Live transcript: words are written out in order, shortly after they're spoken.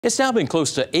It's now been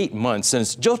close to 8 months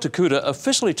since Joe Tokuda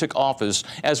officially took office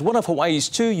as one of Hawaii's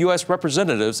 2 U.S.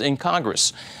 representatives in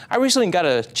Congress. I recently got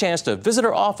a chance to visit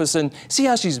her office and see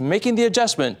how she's making the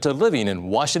adjustment to living in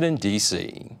Washington,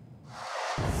 D.C.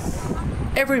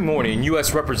 Every morning,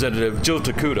 U.S. Representative Joe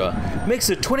Tokuda makes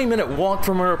a 20-minute walk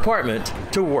from her apartment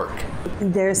to work.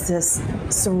 There's this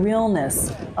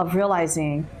surrealness of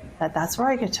realizing that that's where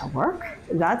I get to work.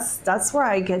 That's where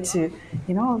I get to,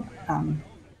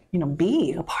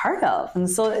 be a part of. And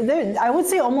so I would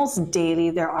say almost daily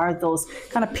there are those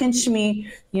kind of pinch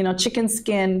me, chicken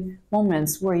skin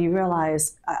moments where you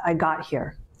realize I got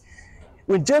here.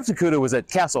 When Deb Tokuda was at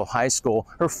Castle High School,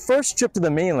 her first trip to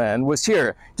the mainland was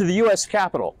here to the U.S.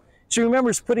 Capitol. She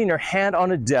remembers putting her hand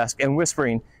on a desk and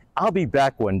whispering, "I'll be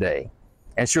back one day."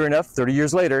 And sure enough, 30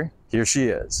 years later, here she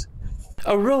is.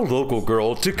 A real local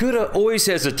girl, Tokuda always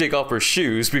has to take off her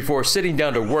shoes before sitting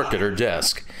down to work at her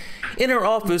desk. In her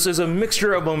office is a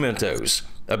mixture of mementos.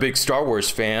 A big Star Wars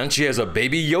fan, she has a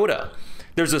baby Yoda.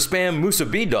 There's a Spam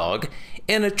Musubi dog,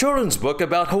 and a children's book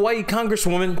about Hawaii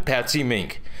Congresswoman Patsy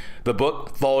Mink. The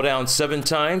book, Fall Down 7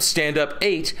 Times, Stand Up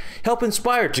 8, helped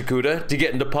inspire Tokuda to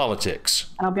get into politics.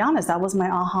 And I'll be honest, that was my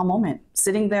aha moment.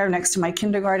 Sitting there next to my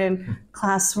kindergarten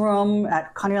classroom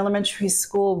at Connery Elementary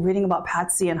School, reading about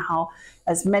Patsy and how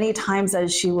as many times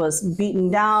as she was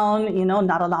beaten down,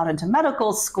 not allowed into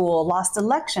medical school, lost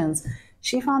elections,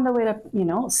 she found a way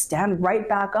to, stand right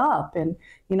back up and,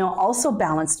 also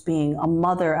balanced being a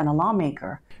mother and a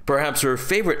lawmaker. Perhaps her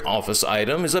favorite office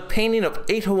item is a painting of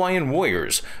 8 Hawaiian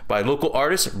warriors by local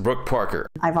artist Brooke Parker.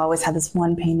 I've always had this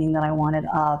one painting that I wanted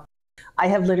up. I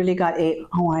have literally got 8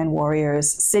 Hawaiian warriors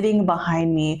sitting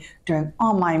behind me during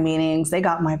all my meetings. They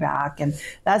got my back. And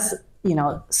that's,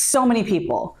 so many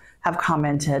people have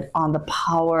commented on the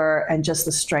power and just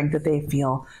the strength that they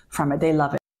feel from it. They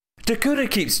love it. Tokuda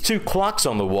keeps 2 clocks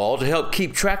on the wall to help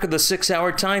keep track of the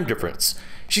 6-hour time difference.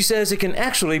 She says it can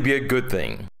actually be a good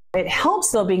thing. It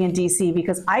helps though being in DC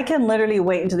because I can literally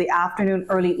wait until the afternoon,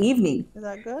 early evening. Is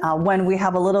that good? When we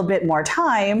have a little bit more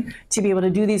time to be able to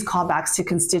do these callbacks to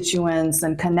constituents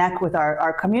and connect with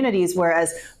our communities,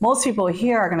 whereas most people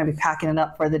here are going to be packing it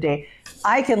up for the day.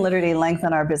 I can literally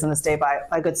lengthen our business day by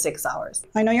a good 6 hours.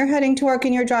 I know you're heading to work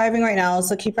and you're driving right now,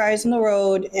 so keep your eyes on the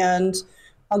road, and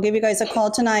I'll give you guys a call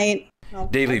tonight.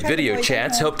 Daily video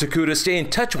chats help Tokuda stay in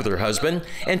touch with her husband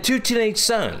and 2 teenage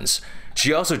sons.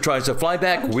 She also tries to fly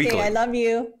back weekly. I love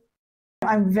you.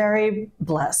 I'm very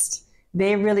blessed.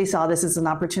 They really saw this as an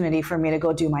opportunity for me to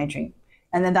go do my dream.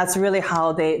 And then that's really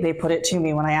how they put it to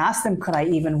me when I asked them, could I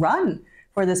even run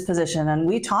for this position? And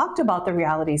we talked about the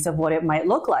realities of what it might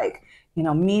look like.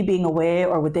 Me being away,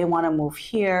 or would they want to move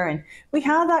here? And we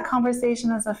had that conversation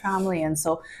as a family. And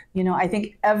so, I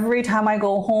think every time I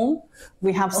go home,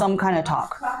 we have some kind of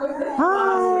talk.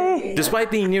 Hi.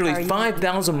 Despite being nearly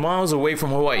 5,000 miles away from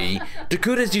Hawaii,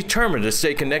 Tokuda is determined to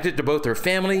stay connected to both her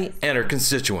family and her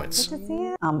constituents.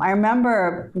 I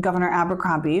remember Governor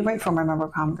Abercrombie, right from my member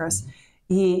of Congress,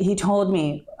 he told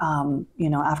me,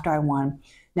 after I won,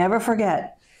 never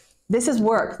forget, this is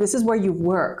work. This is where you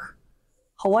work.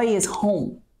 Hawaii is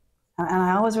home. And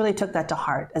I always really took that to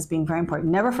heart as being very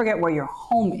important. Never forget where your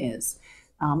home is.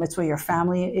 It's where your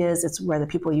family is. It's where the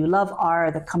people you love are,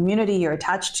 the community you're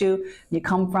attached to, you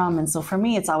come from. And so for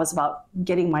me, it's always about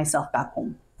getting myself back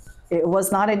home. It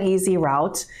was not an easy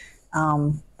route,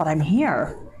 but I'm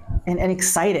here and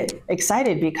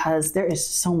excited because there is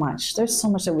so much. There's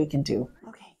so much that we can do.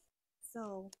 Okay,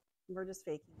 so we're just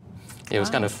faking. It was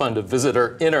kind of fun to visit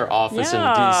her in her office in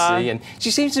D.C., and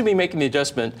she seems to be making the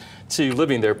adjustment to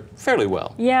living there fairly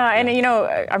well. Yeah, and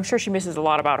I'm sure she misses a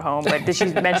lot about home, but did she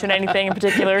mention anything in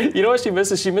particular? You know what she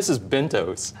misses? She misses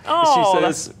bentos. Oh, she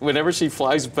says whenever she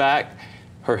flies back,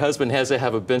 her husband has to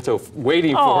have a bento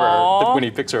waiting for her when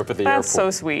he picks her up at the airport. That's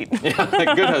so sweet.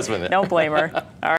 Yeah, good husband. Don't blame her. All right.